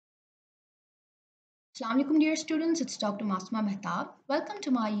Assalamu alaikum dear students, it's Dr. Masma Mehtab. Welcome to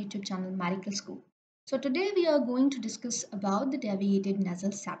my YouTube channel Medical School. So today we are going to discuss about the deviated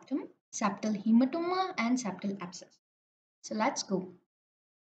nasal septum, septal hematoma and septal abscess. So let's go.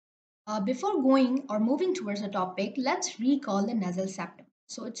 Before going or moving towards the topic, let's recall the nasal septum.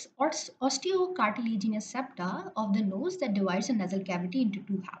 So it's osteocartilaginous septa of the nose that divides the nasal cavity into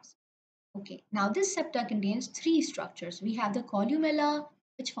two halves. Okay, now this septa contains three structures. We have the columella,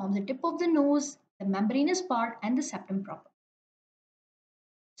 which forms the tip of the nose, the membranous part, and the septum proper.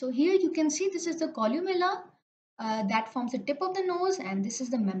 So here you can see this is the columella that forms the tip of the nose, and this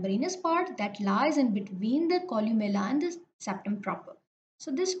is the membranous part that lies in between the columella and the septum proper. So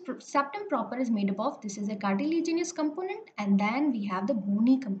this septum proper is made up of, this is a cartilaginous component, and then we have the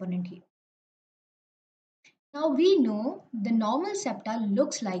bony component here. Now we know the normal septa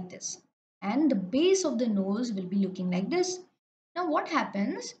looks like this, and the base of the nose will be looking like this. Now what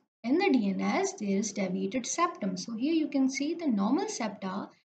happens in the DNS, there is deviated septum. So here you can see the normal septa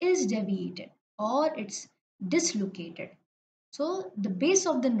is deviated or it's dislocated. So the base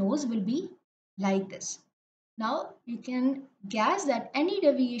of the nose will be like this. Now you can guess that any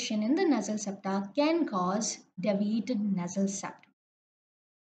deviation in the nasal septa can cause deviated nasal septum.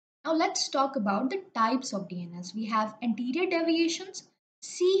 Now let's talk about the types of DNS. We have anterior deviations,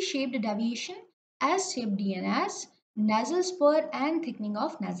 C-shaped deviation, S-shaped DNS, nasal spur and thickening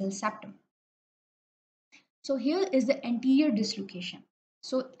of nasal septum. So here is the anterior dislocation.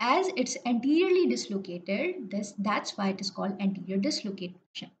 So as it's anteriorly dislocated, that's why it is called anterior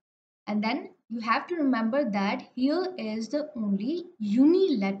dislocation. And then you have to remember that here is the only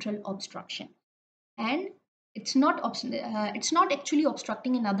unilateral obstruction. And it's not actually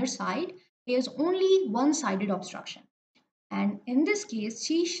obstructing another side. There's only one-sided obstruction, and in this case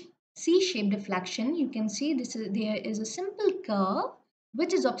C-shaped deflection, you can see there is a simple curve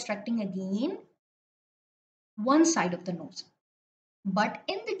which is obstructing again one side of the nose. But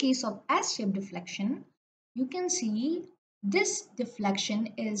in the case of S-shaped deflection, you can see this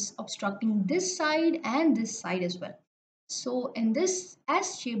deflection is obstructing this side and this side as well. So in this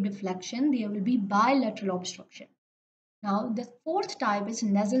S-shaped deflection, there will be bilateral obstruction. Now the fourth type is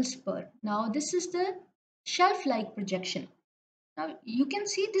nasal spur. Now this is the shelf-like projection. Now you can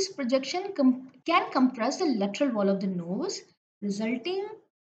see this projection can compress the lateral wall of the nose, resulting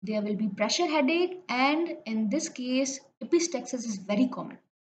there will be pressure headache, and in this case epistaxis is very common.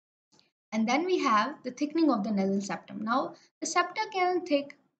 And then we have the thickening of the nasal septum. Now the septa can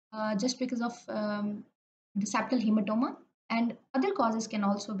thick just because of the septal hematoma, and other causes can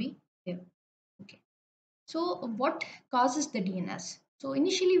also be there. Okay. So what causes the DNS? So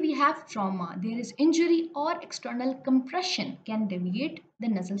initially we have trauma. There is injury or external compression can deviate the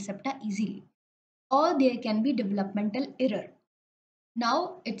nasal septa easily. Or there can be developmental error.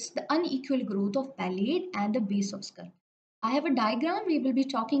 Now it's the unequal growth of palate and the base of skull. I have a diagram. We will be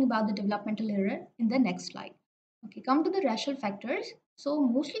talking about the developmental error in the next slide. Okay, come to the racial factors. So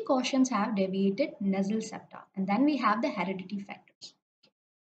mostly cautions have deviated nasal septa, and then we have the heredity factors.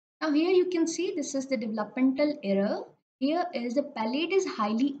 Now here you can see this is the developmental error. Here is the palate is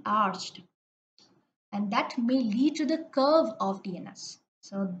highly arched, and that may lead to the curve of DNS.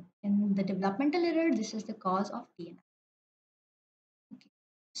 So in the developmental error, this is the cause of DNS. Okay.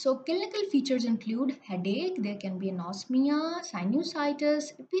 So clinical features include headache, there can be anosmia,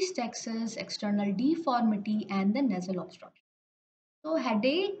 sinusitis, epistaxis, external deformity, and the nasal obstruction. So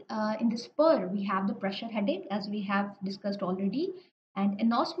headache, in the spur, we have the pressure headache as we have discussed already, and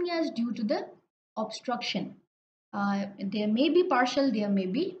anosmia is due to the obstruction. There may be partial, there may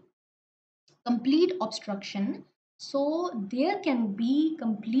be complete obstruction. So there can be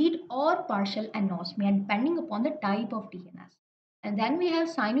complete or partial anosmia depending upon the type of DNS. And then we have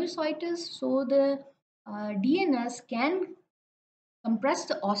sinusitis. So the DNS can compress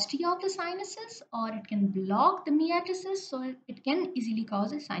the ostia of the sinuses, or it can block the myotasis, so it can easily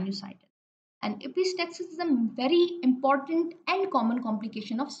cause a sinusitis. And epistaxis is a very important and common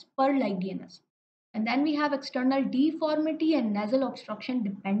complication of spur-like DNS. And then we have external deformity and nasal obstruction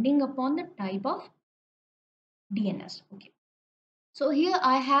depending upon the type of DNS. Okay. So here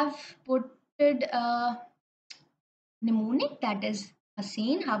I have put pneumonia, that is a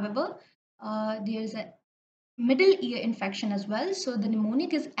sane. However, there is a middle ear infection as well. So the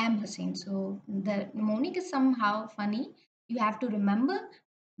mnemonic is M. Hussein. So the mnemonic is somehow funny. You have to remember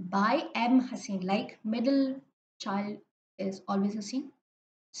by M. Hussein, like middle child is always Hussein.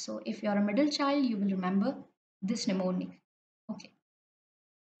 So if you're a middle child, you will remember this mnemonic. Okay.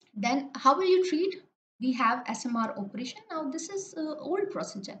 Then how will you treat? We have SMR operation. Now this is old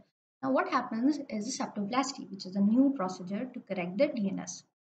procedure. Now what happens is the septoplasty, which is a new procedure to correct the DNS.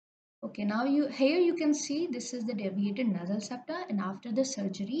 Okay, now here you can see this is the deviated nasal septa, and after the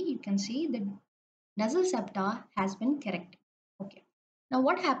surgery, you can see the nasal septa has been corrected. Okay, now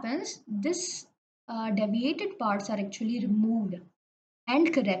what happens? This deviated parts are actually removed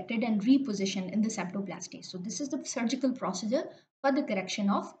and corrected and repositioned in the septoplasty. So this is the surgical procedure for the correction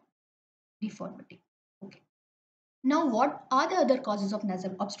of deformity. Okay. Now, what are the other causes of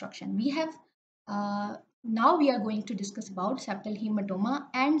nasal obstruction? We have now we are going to discuss about septal hematoma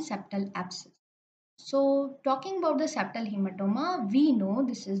and septal abscess. So, talking about the septal hematoma, we know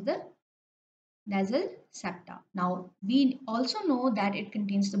this is the nasal septa. Now, we also know that it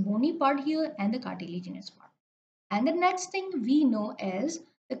contains the bony part here and the cartilaginous part. And the next thing we know is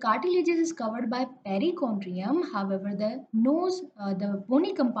the cartilage is covered by perichondrium. However, the nose, the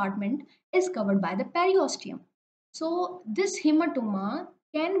bony compartment is covered by the periosteum. So this hematoma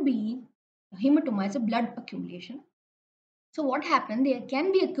is a blood accumulation. So what happened? There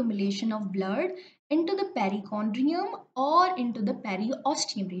can be accumulation of blood into the perichondrium or into the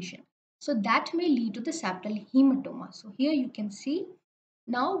periosteum region. So that may lead to the septal hematoma. So here you can see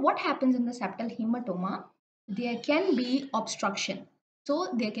now, what happens in the septal hematoma? There can be obstruction. So,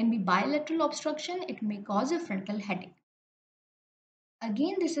 there can be bilateral obstruction. It may cause a frontal headache.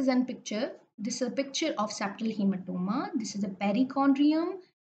 Again, this is a picture. This is a picture of septal hematoma. This is the perichondrium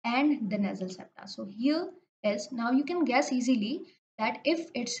and the nasal septa. So, here is now you can guess easily that if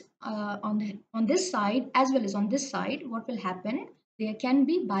it's on this side as well as on this side, what will happen? There can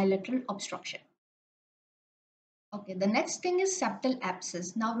be bilateral obstruction. Okay, the next thing is septal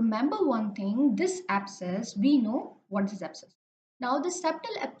abscess. Now remember one thing, this abscess, we know what is abscess. Now the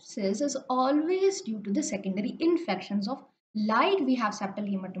septal abscess is always due to the secondary infections of like we have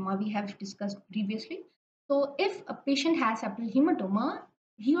septal hematoma, we have discussed previously. So if a patient has septal hematoma,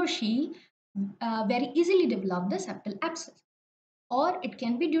 he or she very easily develop the septal abscess. Or it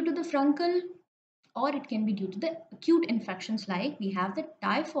can be due to the furuncle, or it can be due to the acute infections like we have the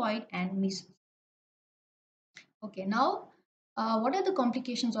typhoid and measles. Okay, now what are the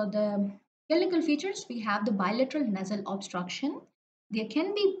complications or the clinical features? We have the bilateral nasal obstruction. There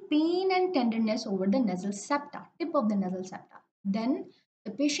can be pain and tenderness over the nasal septa, tip of the nasal septa. Then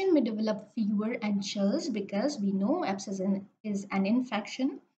the patient may develop fever and chills because we know abscess is an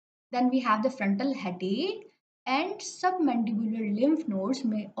infection. Then we have the frontal headache and submandibular lymph nodes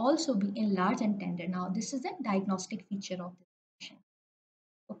may also be enlarged and tender. Now, this is a diagnostic feature of the patient.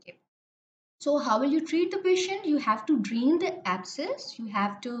 Okay. So how will you treat the patient? You have to drain the abscess, you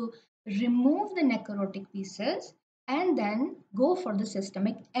have to remove the necrotic pieces, and then go for the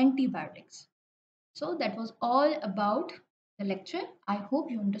systemic antibiotics. So that was all about the lecture. I hope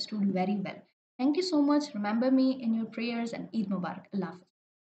you understood very well. Thank you so much. Remember me in your prayers and Eid Mubarak. Allah Hafiz.